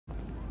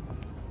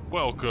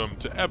Welcome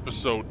to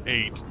episode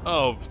 8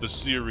 of the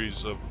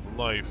series of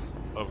Life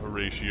of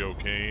Haratio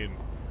Caine.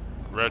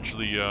 We're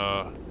actually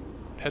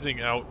heading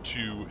out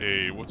to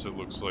a, what's it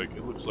looks like?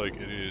 It looks like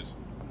it is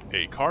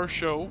a car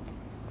show,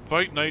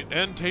 fight night,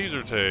 and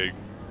taser tag.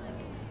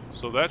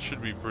 So that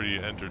should be pretty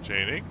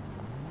entertaining.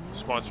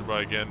 Sponsored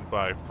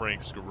by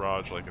Frank's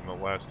Garage, like in the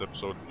last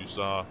episode you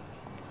saw.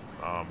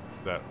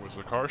 That was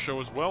a car show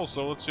as well,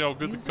 so let's see how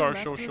good the car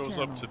show shows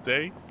up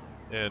today.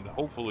 And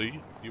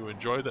hopefully you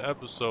enjoy the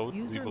episode.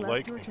 Leave a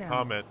like and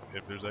comment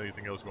if there's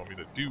anything else you want me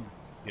to do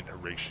in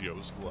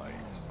Haratio's life.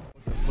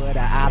 For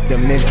the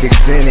optimistic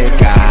cynic,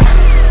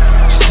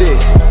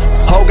 shit,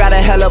 ho got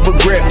a hell of a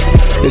grip.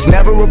 It's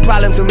never a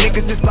problem till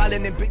niggas is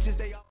ballin' and bitches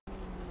they all.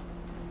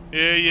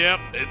 Yeah,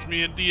 it's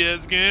me and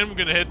Diaz again. We're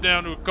gonna head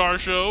down to a car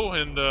show,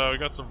 and we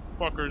got some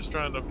fuckers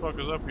trying to fuck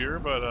us up here,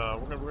 but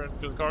we're gonna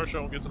to the car show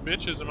and get some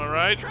bitches, am I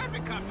right?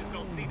 Traffic cops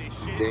don't see this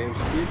shit. Damn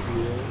sketchy,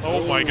 man.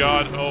 Oh my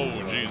god, oh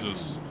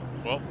Jesus.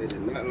 Well, they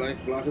did not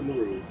like blocking the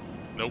road.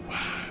 Nope,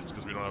 it's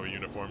because we don't have our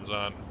uniforms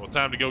on. Well,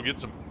 time to go get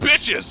some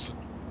bitches!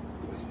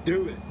 Let's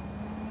do it.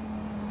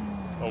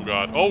 Oh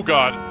god,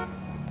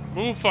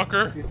 move,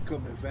 fucker! He's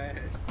coming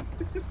fast.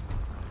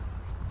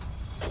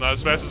 Not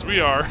as fast as we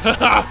are.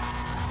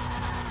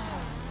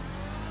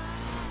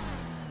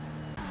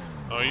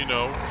 Oh, you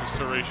know, just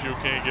Haratio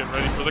Caine getting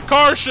ready for the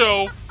car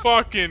show!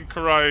 Fucking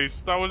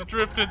Christ, I was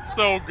drifting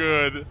so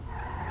good.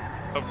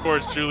 Of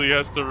course, Julie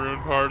has to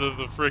ruin part of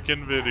the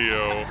frickin'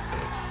 video.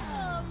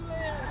 Oh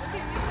man,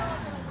 okay, you go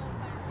and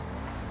then I'll go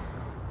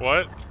behind you.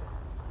 What?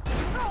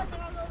 You go and then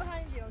I'll go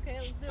behind you, okay?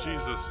 Let's do it.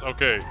 Jesus,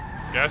 okay.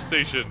 Gas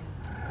station.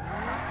 I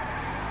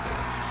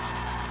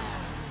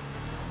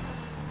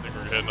think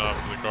we're heading off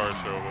to the car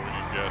show, but we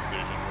need a gas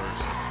station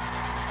first.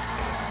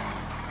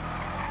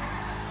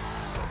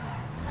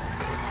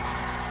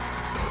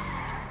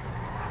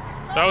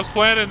 I was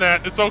planning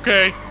that, it's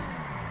okay.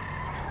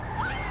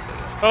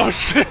 Oh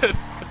shit!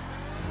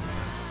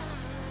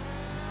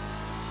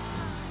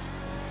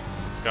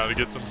 Gotta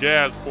get some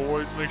gas,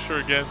 boys. Make sure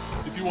again,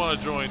 if you want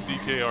to join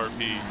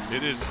DKRP,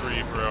 it is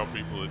free for our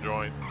people to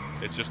join.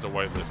 It's just a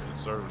whitelisted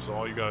server, so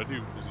all you gotta do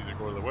is either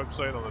go to the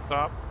website on the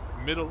top,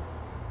 middle,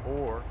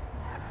 or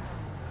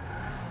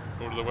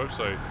go to the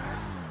website,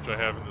 which I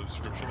have in the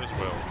description as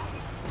well.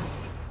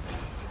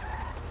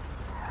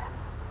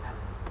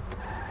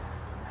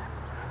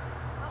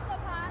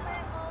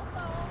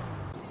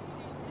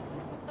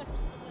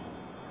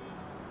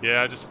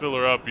 Yeah, just fill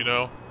her up, you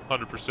know,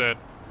 100%.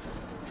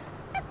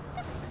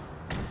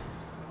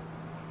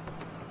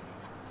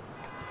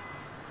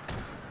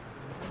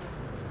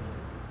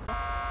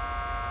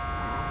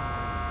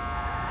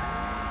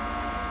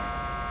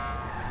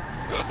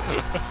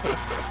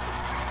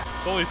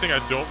 The only thing I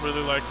don't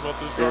really like about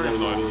this car, even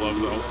though I love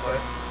the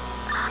outside,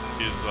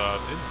 is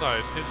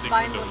inside tinting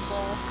windows.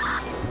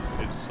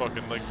 It's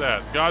fucking like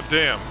that. God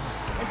damn.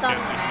 It's on the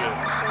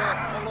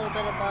map, a little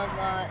bit above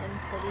in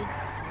city.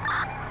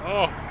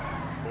 Oh,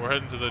 we're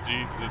heading to the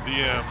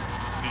DM,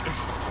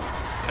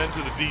 heading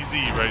to the DZ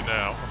right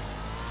now.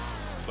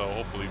 So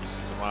hopefully we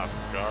see some awesome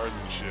cars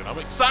and shit. I'm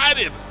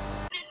excited!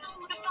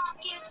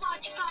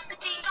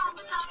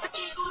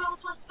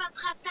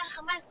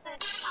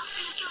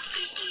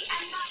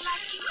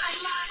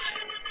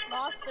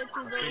 Lost bitches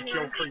over Think here.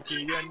 you're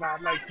freaky and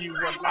not like you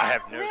want. I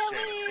have no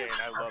Really? shame.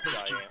 I love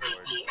Diane.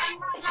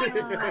 Oh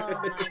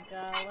my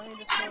god, let me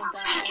just hold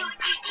down.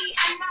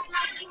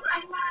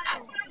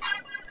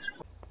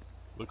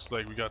 Looks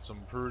like we got some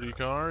pretty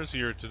cars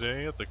here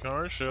today at the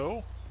car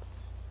show.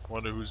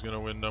 Wonder who's gonna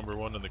win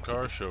 #1 in the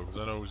car show,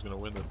 because I know who's gonna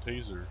win the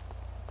taser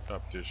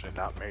competition.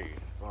 Not me.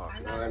 Fuck.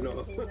 I'm not in the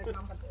taser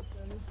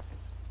competition.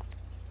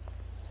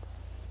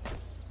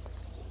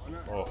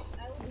 Oh,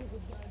 I will be the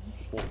judge.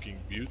 fucking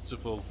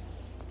beautiful.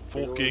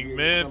 Fucking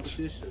mint.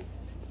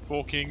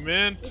 Fucking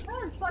mint.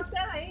 Because fuck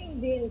that, I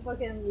ain't being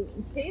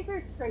fucking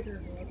tasers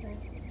trigger me, okay?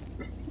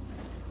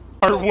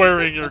 Are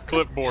wearing your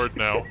clipboard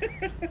now.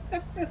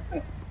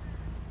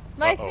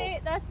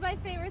 That's my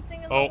favorite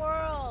thing in the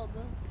world.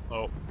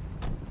 Oh.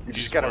 You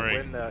just gotta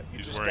win the. You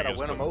just gotta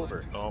win them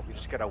over. Oh. You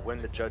just gotta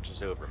win the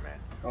judges over, man.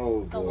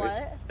 Oh The boy.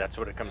 what? That's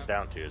what it comes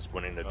down to, is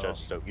winning the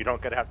judges over. You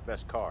don't gotta have the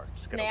best car.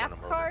 Just gotta win them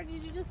over. NASCAR,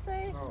 did you just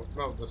say?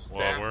 No, the staff.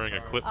 Well, wearing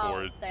a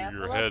clipboard staff. through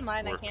your Well, that's head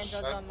mine. I works can't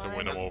judge That's on to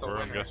win mine. them That's the over,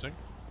 I'm winner. guessing.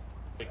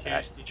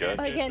 Ask the judge.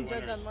 I can't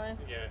judge on mine.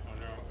 Yeah,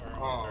 on our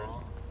cars.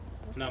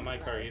 Not my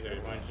car either.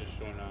 Mine's just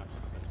showing off.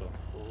 That's all.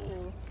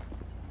 Ooh.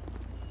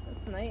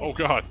 That's nice. Oh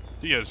god,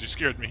 Diaz, you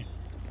scared me.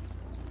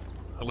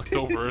 I looked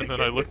over and then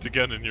I looked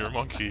again and you're a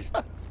monkey.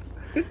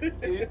 Is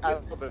there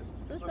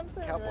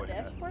something in the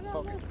dashboard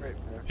on this?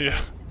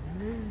 Yeah,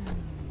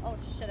 Oh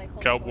shit, I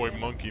closed cowboy the door.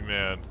 monkey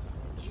man.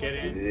 Get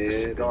in. The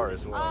cigar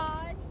as well.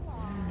 Ah, it's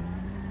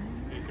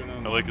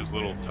locked. I like his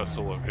little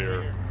tussle of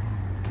hair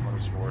on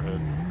his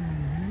forehead.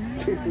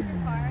 What's on your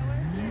car? I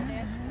wanna see your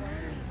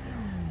dashboard.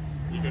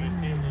 You're gonna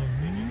see a little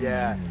thing.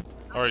 Yeah.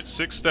 Alright,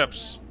 6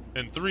 steps.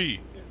 In 3,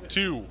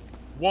 2,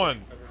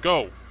 1,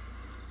 go!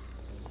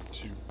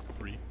 2,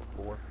 3,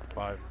 4,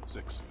 5,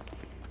 6.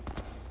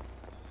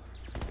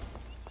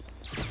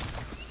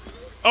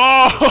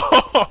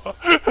 Oh!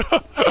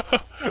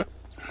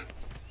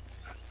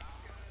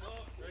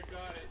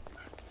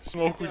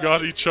 Smoke, we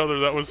got each other.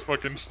 That was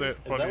fucking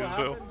funny as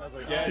hell.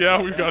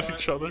 Yeah, we got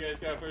each other. You guys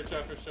got first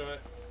shot for shot.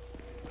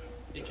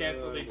 You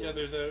canceled each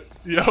other's out.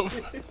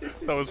 Yep.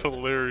 That was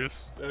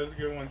hilarious. That was a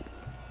good one.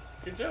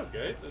 Good job,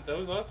 guys. That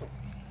was awesome.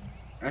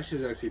 That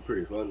shit's actually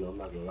pretty fun, though. I'm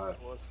not gonna lie.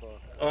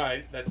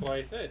 Alright, that's why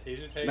I said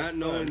Taser Tag. Not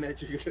knowing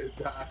that you're gonna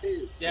die.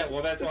 Yeah,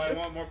 well, that's why I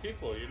want more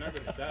people. You're not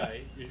gonna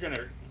die. You're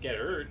gonna get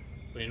hurt,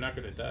 but you're not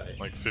gonna die.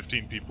 Like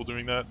 15 people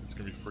doing that? It's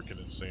gonna be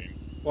freaking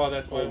insane. Well,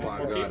 that's why I Oh want my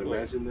more god, people.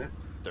 imagine that.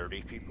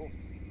 30 people?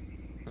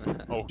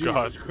 Oh Jesus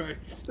god.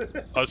 Christ.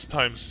 Us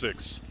times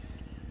 6.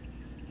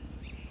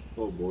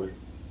 Oh boy.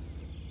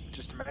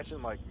 Just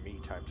imagine like me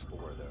times 4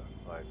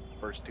 though. Like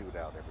first dude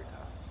out every time.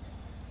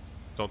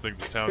 Don't think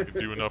the town could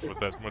do enough with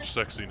that much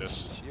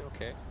sexiness. Is she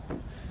okay?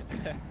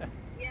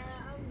 Yeah,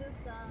 I'm just,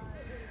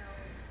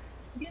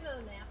 getting a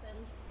nap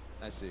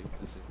in. I see.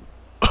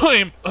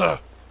 I'm.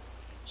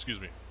 Excuse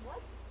me.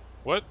 What?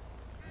 What?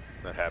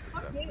 That happens.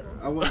 Fuck you.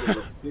 I wonder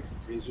what 6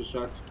 taser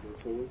shots go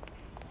forward.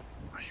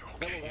 Are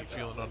you okay? You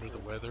feeling under the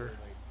weather?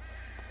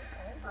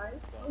 Okay,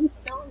 I'm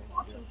just chilling,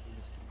 watching.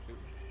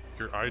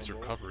 Your eyes are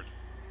covered.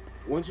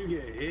 Once you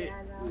get hit, Yeah,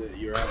 I know.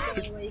 you're out.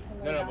 The only way you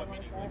can lay down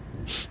like that.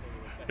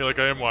 You're like,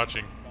 I am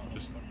watching.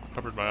 Just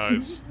covered my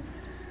eyes.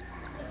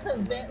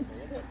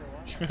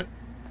 Bitch.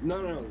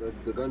 No,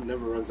 the gun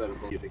never runs out of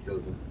bullets if it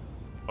kills him.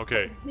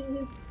 Okay.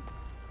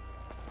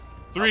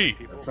 3.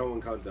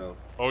 Someone count down.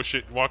 Oh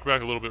shit, walk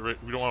back a little bit.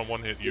 We don't want to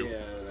one hit you. Yeah,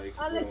 like.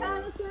 On the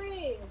count of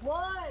 3.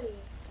 1,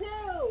 2,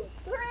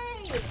 3.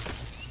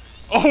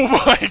 Oh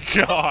my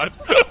god!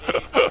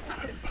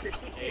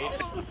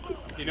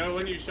 You know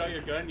when you shot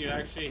your gun, you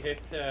actually hit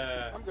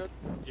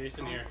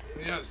Jason here.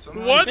 Yeah,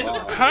 What?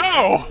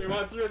 How? We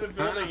went through the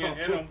building and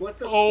hit him. What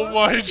the Oh fuck?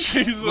 my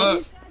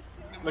Jesus!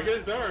 Look at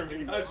his arm.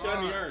 He got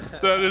shot in the arm.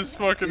 That is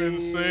fucking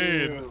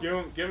insane.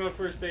 Give him a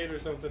first aid or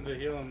something to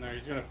heal him there.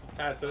 He's gonna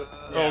pass out.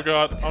 Oh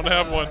god, I don't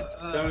have one.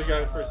 Somebody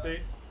got a first aid?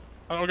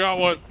 I don't got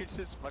one. You're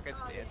just fucking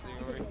dancing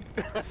over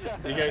here.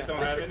 You guys don't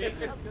have any?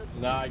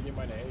 Nah, I get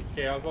mine A.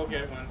 Okay, I'll go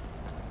get one.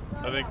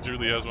 I think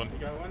Julie has one. You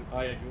got one?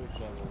 Oh yeah, Julie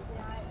shovel.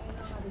 Yeah, I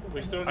know how to get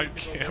We that. still I need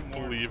to go get can't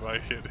more. believe I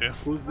hit him.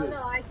 Who's Oh this? no,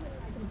 I can.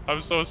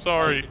 I'm so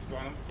sorry. It's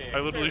gone. Okay, I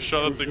literally okay.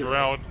 shot up the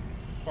ground.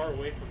 Far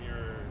away from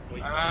your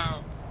weight.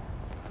 Ow.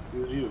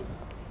 Who's you?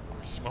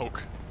 Smoke.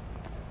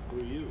 Who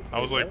are you? I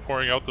was like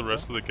pouring out the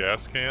rest of the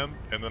gas can,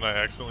 and then I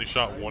accidentally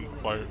shot one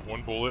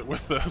bullet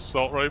with the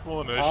assault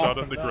rifle, and I shot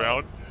on the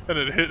ground, and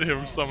it hit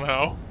him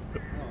somehow.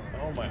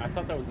 Oh my, I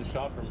thought that was a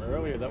shot from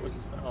earlier. That was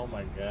just, oh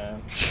my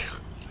god.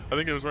 I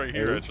think it was right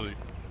here Oops. actually.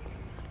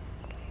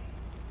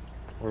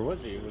 Where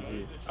was he? Was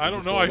he? I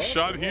don't know. I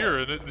shot here,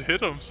 and it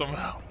hit him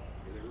somehow.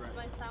 Does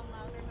my sound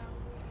louder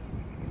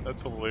now?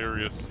 That's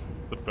hilarious.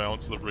 The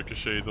bounce, the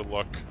ricochet, the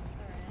luck.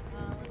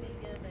 Alright, let me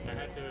get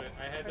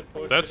I had to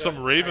post That's it some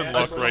up. Raven I had to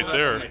luck post right it up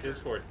there. on my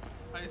Discord.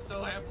 I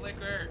still have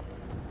liquor.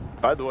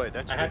 By the way,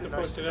 that's I had really to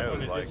nice post to it up know, on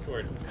the like,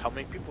 Discord. how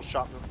many people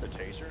shot me with the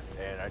taser,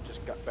 and I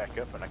just got back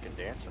up and I can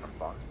dance and I'm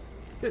fine.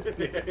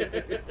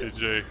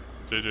 JJ,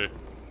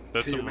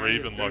 that's Can you some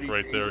imagine Raven luck 30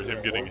 right there. tasers Him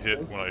at getting once, hit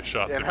though? when I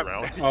shot the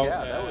ground. Oh,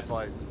 yeah, that would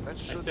like that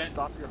should sent-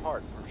 stop your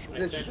heart for sure.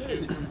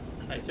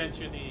 I sent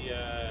you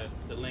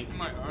the link. In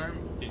my arm.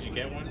 Did you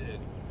get one?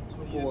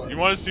 You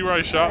want to see where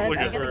I shot? Look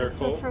I at. gotta For get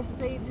full? this first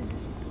aid.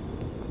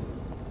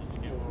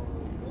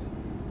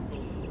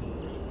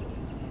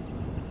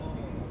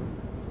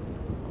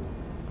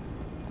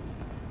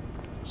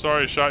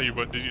 Sorry I shot you,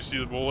 but did you see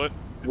the bullet?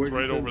 It's Where'd you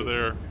right send over it?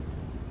 there.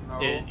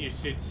 No. You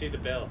should see the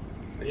bell.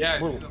 Yeah,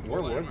 I Where- see the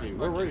where bullet in was my he?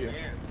 Where were fucking you?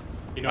 hand.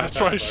 You know That's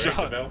what I'm why I talking about, right?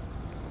 shot. The bell?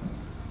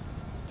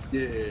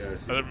 Yeah, I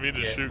see. I didn't mean to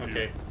Yeah, shoot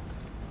okay.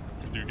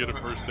 you. Did you get a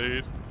first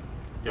aid?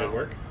 Did it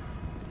work?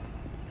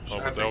 Oh,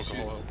 I with think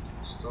alcohol.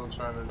 she's still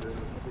trying to do it.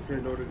 It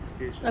said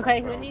notification.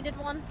 Okay, who found. needed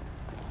one?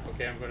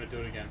 Okay, I'm gonna do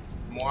it again.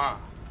 Moi.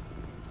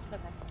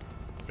 Okay.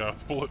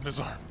 Got a bullet in his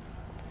arm.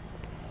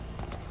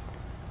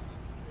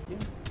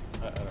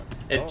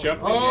 It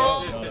jumped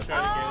Oh! in just to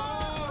try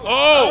to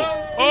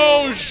Oh!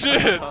 Oh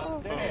shit!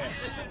 Oh, damn.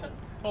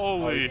 Oh,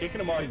 Holy he's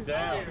kicking him all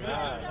down.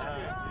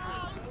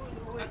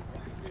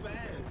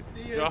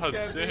 God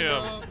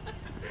damn!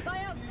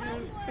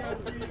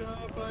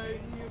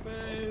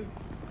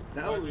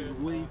 That was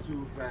way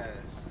too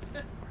fast.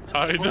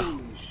 I know.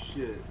 Holy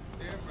shit.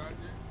 Damn, Roger.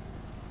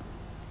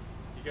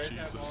 get it. You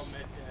guys have all Jesus.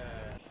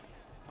 met.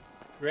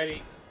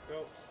 Ready?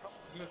 Go.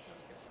 I'm gonna try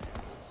to get the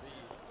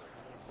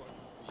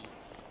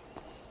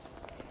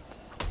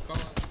Call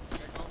on. Can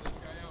I call this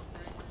guy out,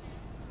 Frank?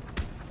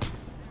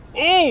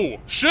 Oh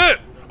shit!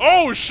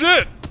 Oh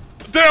shit!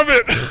 Damn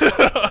it!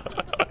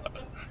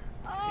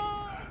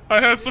 I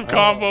had some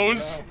combos.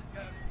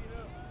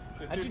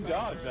 No. How'd you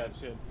dodge that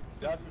shit?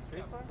 Dodge the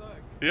spacebar?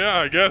 Yeah,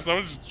 I guess I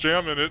was just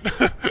jamming it.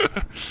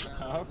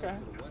 Okay.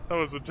 That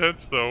was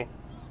intense though.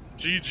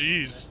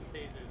 GG's.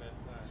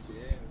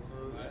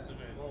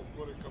 Well,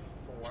 when it comes to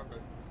my weapon,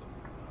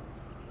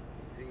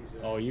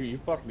 Oh, you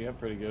fucked me up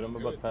pretty good. I'm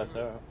about to pass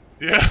out.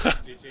 Yeah.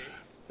 GG.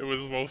 It was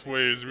both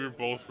ways. We were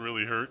both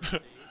really hurt.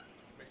 Make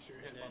sure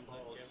you hit And then my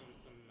balls. give him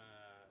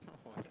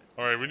some,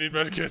 Alright, we need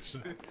medkits.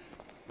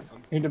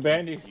 Need a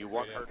bandies. You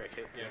want her to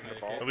hit you in the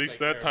balls? At least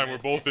that time we're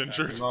both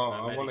injured. No,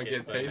 I want to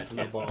get tased in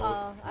the balls.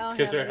 Oh, I don't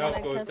because have their any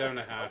health goes medkits. down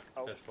to half.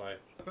 That's why.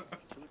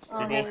 I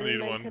don't We have both any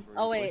need one. medkits.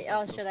 Oh wait,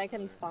 oh shit, I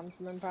couldn't spawn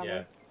some then probably.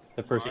 Yeah.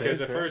 The first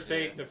Because aid.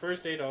 the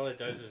first aid, all it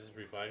does is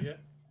revive you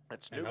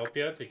That's and new. help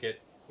you out to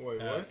get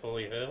Wait, what?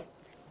 fully healed.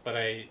 But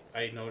I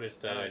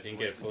noticed that I didn't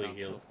get fully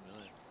healed.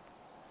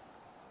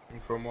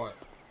 From what?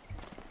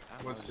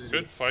 What's the...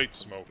 Good fight,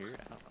 Smoke.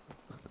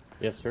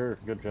 Yes, sir.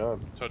 Good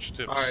job. Touch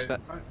tips. Alright,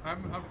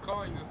 I'm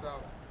calling this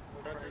out.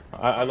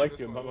 I like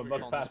you. I'm about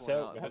to pass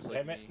out. God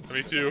damn it.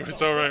 Me too.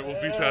 It's alright.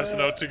 We'll be passing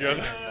out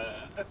together.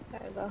 There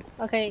we go.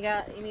 Okay,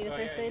 you need a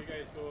first aid? You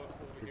guys go over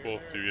We here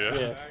both first. do, yeah.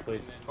 Yes,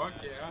 please. Fuck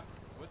yeah.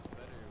 What's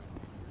better?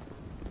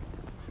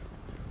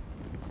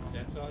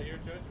 That's all your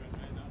judgment,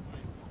 man,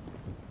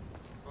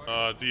 not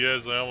mine.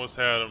 Diaz, I almost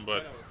had him,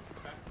 but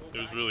it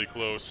was really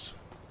close.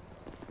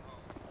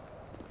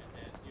 And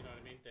then, you know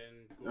what I mean?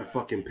 Then That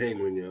fucking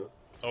penguin, yo.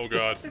 Oh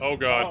god, oh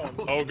god,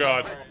 oh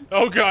god,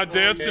 oh god,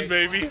 dancing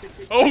baby!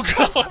 Oh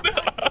god!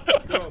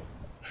 go.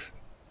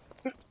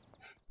 I'll give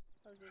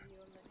you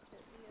a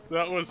medkit.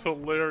 That was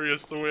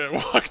hilarious the way I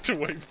walked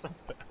away from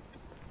that.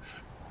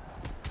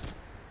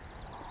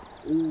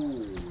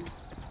 Ooh.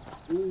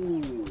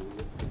 Ooh.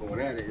 Going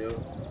at it, yo.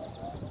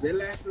 They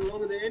lasted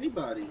longer than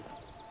anybody.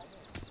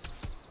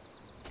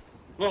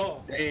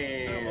 Oh,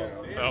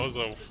 Damn. That was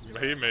a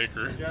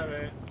haymaker. good job,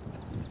 man.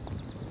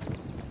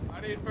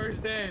 I need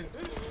first aid.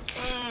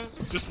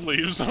 Just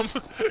leaves him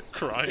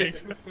crying.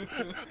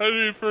 I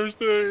need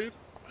first aid.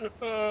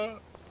 So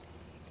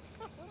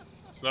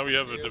now we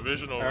have a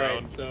divisional Alright,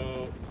 round.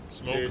 so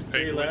Smoke, there's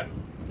three Penguin, left.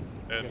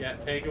 and Yeah,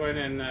 Penguin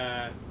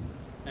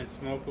and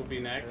Smoke will be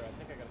next.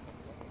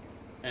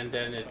 And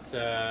then it's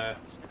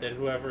then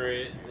whoever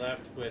is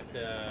left with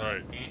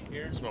Alright. Ant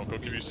here. Smoke. I'll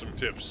give you some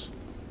tips.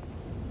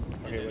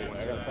 Okay, wait.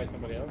 I gotta fight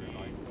somebody else.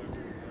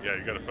 Yeah,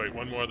 you gotta fight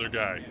one more other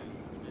guy.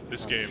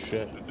 This game,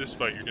 shit. this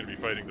fight, you're gonna be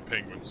fighting the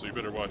Penguin, so you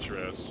better watch your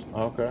ass.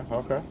 Okay.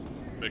 Okay.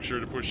 Make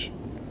sure to push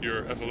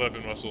your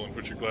F11 muscle and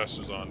put your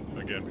glasses on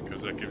again,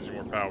 because that gives you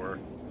more power.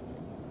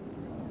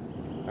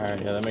 All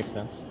right. Yeah, that makes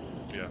sense.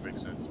 Yeah, it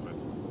makes sense, but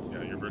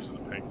yeah, you're versus the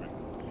Penguin.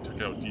 You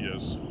took out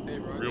Diaz Hey,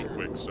 Roger. real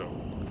quick, so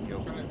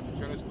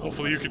Trying to spell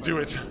hopefully you can do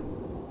it.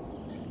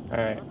 All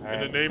right. All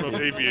right. In the name of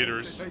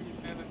aviators.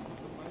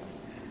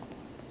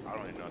 I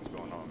don't even know what's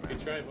going on, man. Good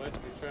try, bud.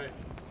 Good try.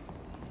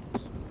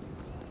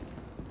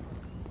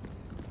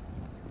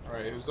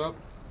 Alright, who's up?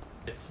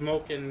 It's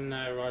Smoke and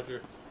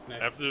Roger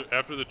next.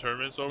 After the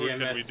tournament's over,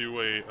 can EMS. we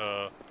do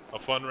a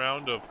fun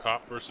round of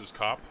cop versus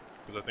cop?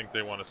 Because I think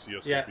they want to see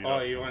us Yeah. get beat Oh,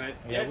 up. you want it?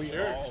 Yeah, Yeah, we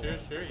sure, all-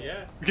 sure,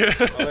 yeah.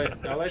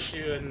 Yeah. I'll let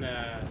you and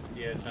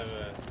Diaz have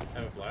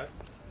a blast.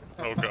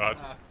 Oh god.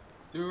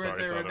 Do it right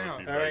Sorry, there, I right thought now. that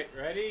would All right,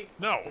 ready?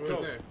 No. Do it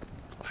Go. there.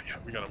 Yeah,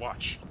 we gotta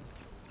watch.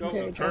 Go. Okay.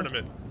 It's a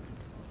tournament.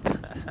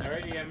 All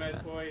right,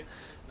 EMS boys,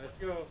 let's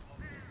go.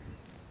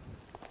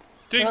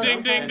 Ding,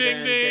 ding, ding, And ding,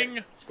 then ding.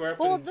 get- Square up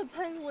Hold and, the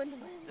penguin.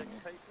 6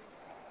 paces?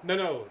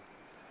 no,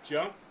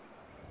 jump.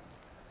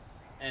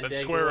 And Let's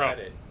then square go up. at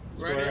it.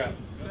 Square Ready, up.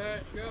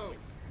 set, go.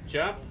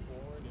 Jump.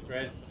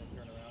 Red.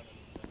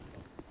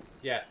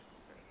 Yeah.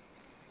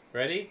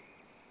 Ready?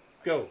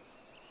 Go.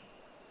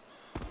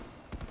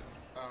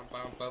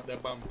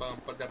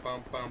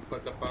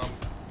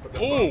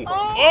 Oh!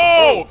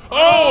 Oh!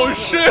 Oh,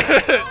 shit!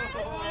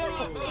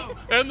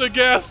 And the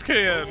gas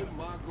can! Oh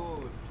my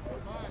god.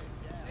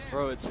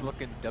 Bro, it's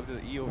fucking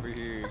WWE over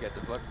here. You got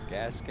the fucking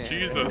gas can.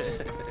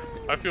 Jesus.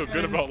 I feel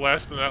good about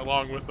lasting that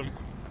long with them.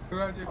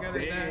 Roger, got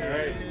it Damn. down.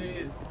 Alright.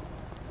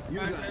 You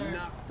got Okay.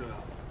 knocked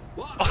up.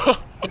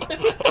 What?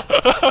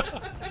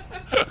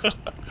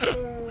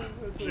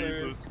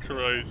 Jesus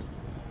Christ.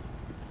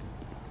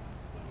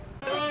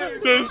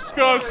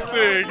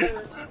 Disgusting!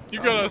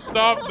 You gotta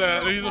stop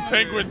that. He's a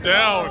penguin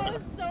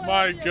down.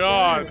 My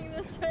god.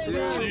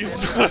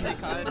 Jesus.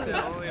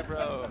 Content only,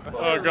 bro.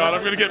 Oh god,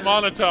 I'm gonna get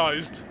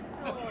monetized.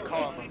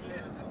 Oh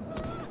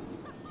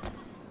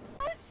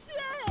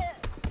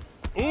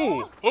shit!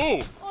 Ooh! Ooh!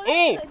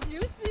 Oh, Ooh! that's a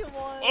juicy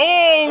one.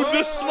 Oh!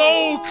 The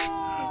smoke!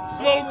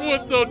 Smoke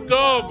with the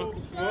dub!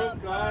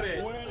 Smoke got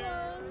it.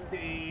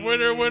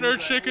 Winner, winner,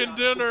 chicken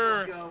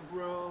dinner! Fuck out,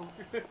 bro.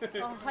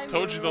 Oh, hi,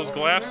 Told you those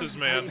glasses,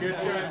 man. Good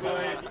try,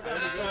 boys. That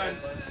was fun.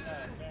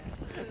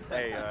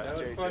 Hey, That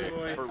was fun, JJ,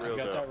 boys. for real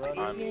Got that though, right.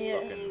 I'm You need,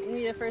 fucking... you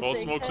need a first Well,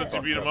 aid Smoke, kit? since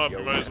you beat him up, you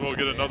might as well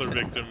get another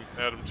victim,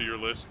 add him to your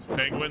list.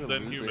 Penguin,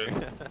 then Loser.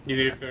 human. You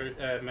need it for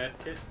med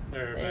kit? Or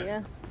There you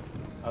med? go.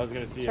 I was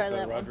gonna see Try if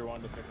that one. Roger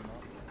wanted to pick him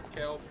up.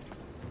 Kelp.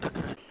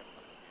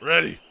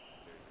 Ready.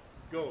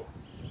 Go.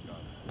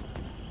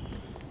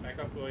 Back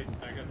up, boys.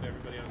 Back up to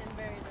everybody else. And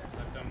bury the-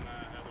 Let them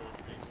have their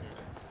space here.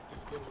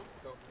 Just get what's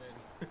going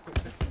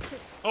in.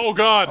 Oh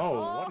god!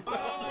 Oh,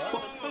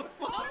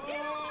 what?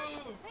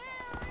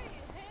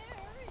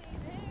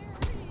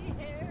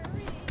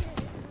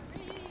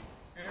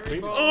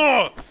 Harry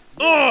Oh!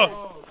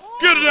 Oh!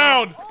 Get it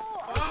down!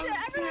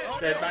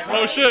 Then back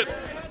Oh up. shit!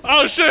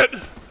 Oh shit!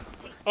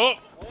 Oh,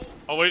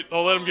 oh wait,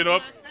 I'll let him get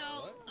up.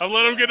 I'll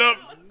let him get up.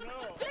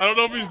 I don't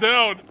know if he's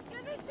down.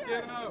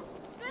 Get up!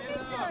 Get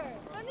up!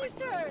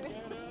 Finisher!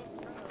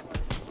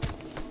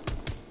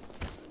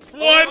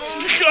 What?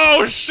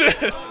 Oh shit!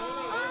 Slow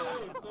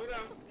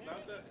down.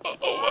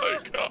 Oh my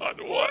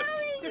god, what?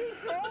 You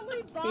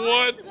totally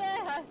What? botched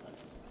that.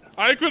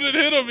 I couldn't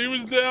hit him, he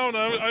was down.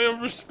 I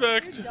have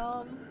respect. You're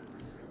dumb.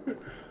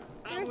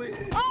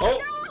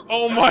 Oh,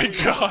 oh my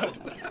god.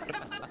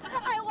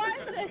 I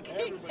wanted to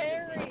keep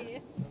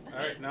carry.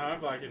 Alright, now I'm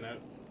blocking out.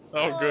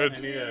 Oh good. I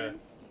need a...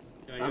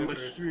 Can I I'm get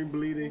first? extreme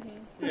bleeding.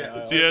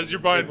 Yeah. Diaz, you're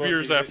buying Both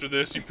beers of you. after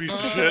this, you piece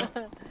of shit.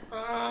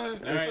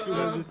 That's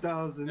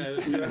 200,000. That's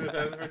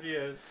 200,000 for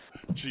Diaz.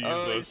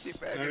 Jesus.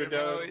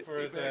 100,000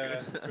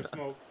 for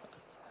Smoke.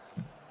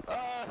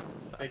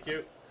 Thank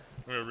you.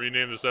 I'm gonna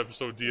rename this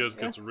episode Diaz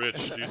Gets Rich.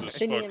 Jesus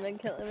Didn't fuck. even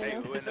kill him. Hey,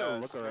 enough.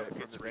 when look alright from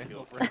the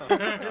Randall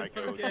It's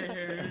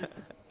okay.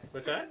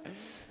 What's that?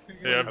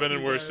 Hey, I've been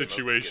in worse Smoke gets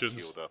situations.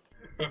 healed up.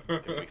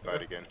 Can we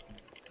fight again?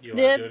 You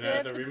want to do Dip,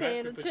 another dip,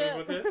 rematch for potato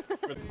with chip.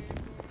 this?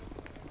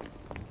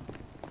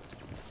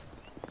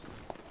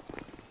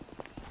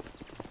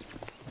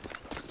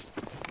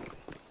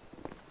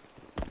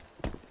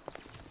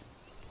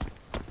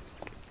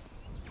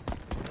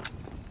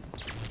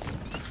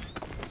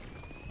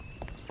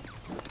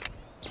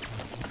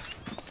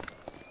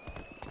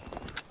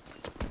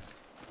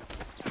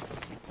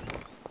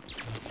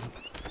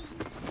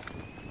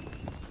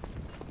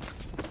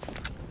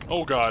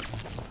 Oh god.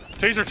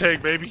 Taser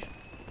tag, baby.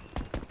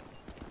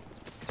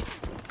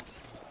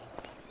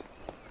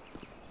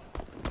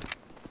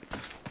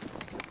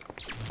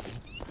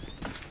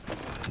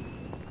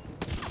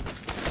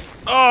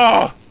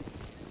 Oh!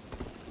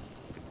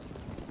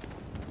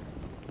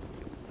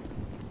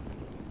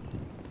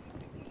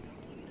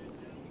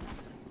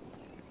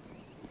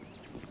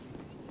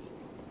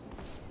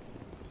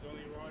 It's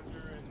only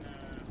Roger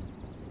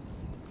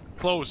and,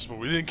 Close, but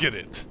we didn't get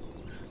it.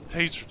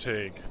 Taser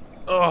tag.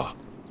 Ugh.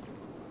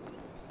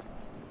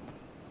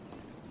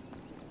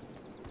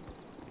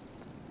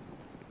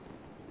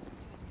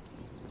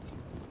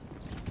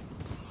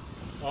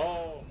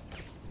 Oh!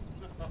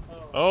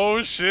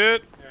 Oh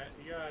shit. Alright,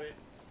 you got it.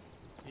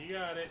 You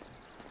got it.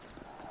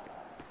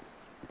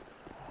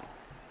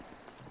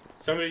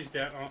 Somebody's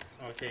down.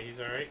 Oh, okay, he's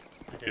alright.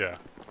 Okay. Yeah.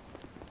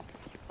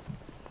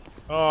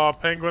 Oh,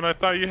 Penguin, I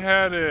thought you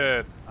had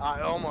it.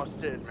 I almost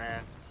did,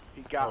 man.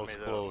 He That got was me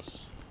though.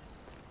 close.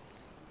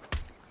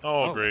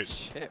 Oh, great.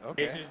 Shit, H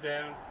okay. is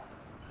down.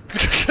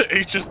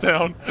 H is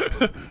down.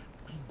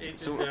 H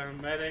is So- down.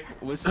 Medic.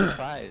 Was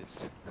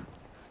surprised.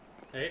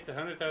 Hey, it's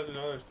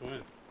 $100,000 to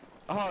win.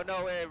 Oh,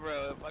 no way,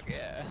 bro. Fuck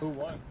yeah. Who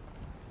won?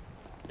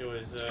 It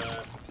was,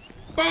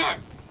 Fuck!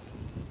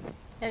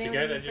 the Anyone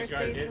guy need that just first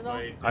got aid hit at all?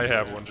 by... I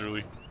have one,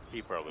 Julie.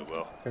 He probably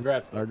will.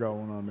 Congrats. I got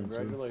one on me too.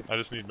 Congratulations. I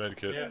just need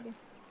medkit. Yeah.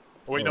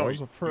 Oh, wait, Oh, no, those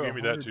you are for gave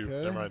me that too.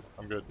 100K? Never mind,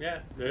 I'm good. Yeah,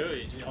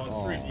 really.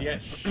 All three. Aw. Yeah,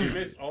 she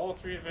missed all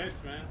three events,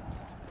 man.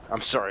 I'm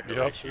sorry.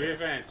 Yep. 3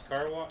 events.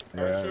 Car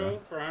Yeah. show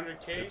for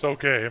 100K. It's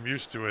okay, I'm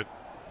used to it.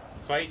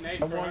 Fight night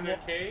for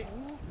 100K.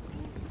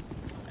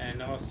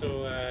 And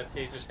also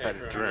Taser Just Tag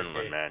that for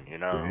adrenaline, 100K. man. You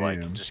know, like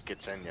it Damn. just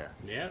gets in you.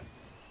 Yeah.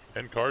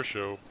 And car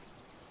show.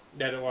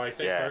 That's why I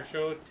said Yeah. car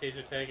show,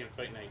 Taser Tag, and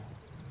Fight night.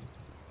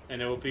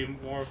 And it will be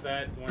more of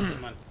that once a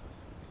month.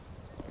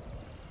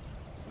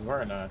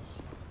 Very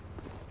nice.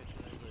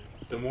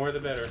 The more, the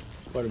better.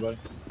 Buddy, buddy.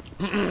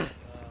 Frank,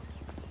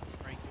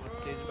 you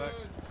want the taser back?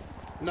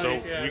 No, So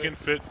you can have we it. can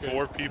fit It's good.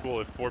 4 people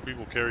if 4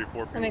 people carry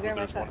 4 people, me but grab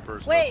my there's one cup.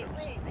 person. Wait, that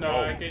wait. No,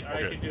 Oh, I can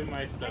okay. do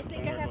my I stuff.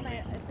 think Don't I worry have about my.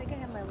 me. I think I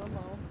have my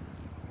limo.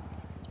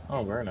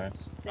 Oh, very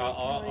nice.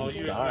 I'll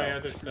use Style. my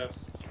other stuff.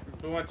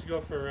 Who wants to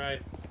go for a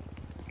ride?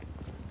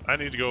 I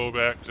need to go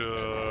back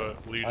to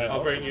Legion.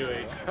 I'll bring you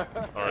H.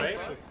 Alright.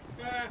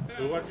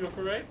 Who wants to go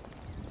for a ride?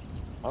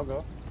 I'll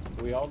go.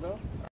 Do we all go?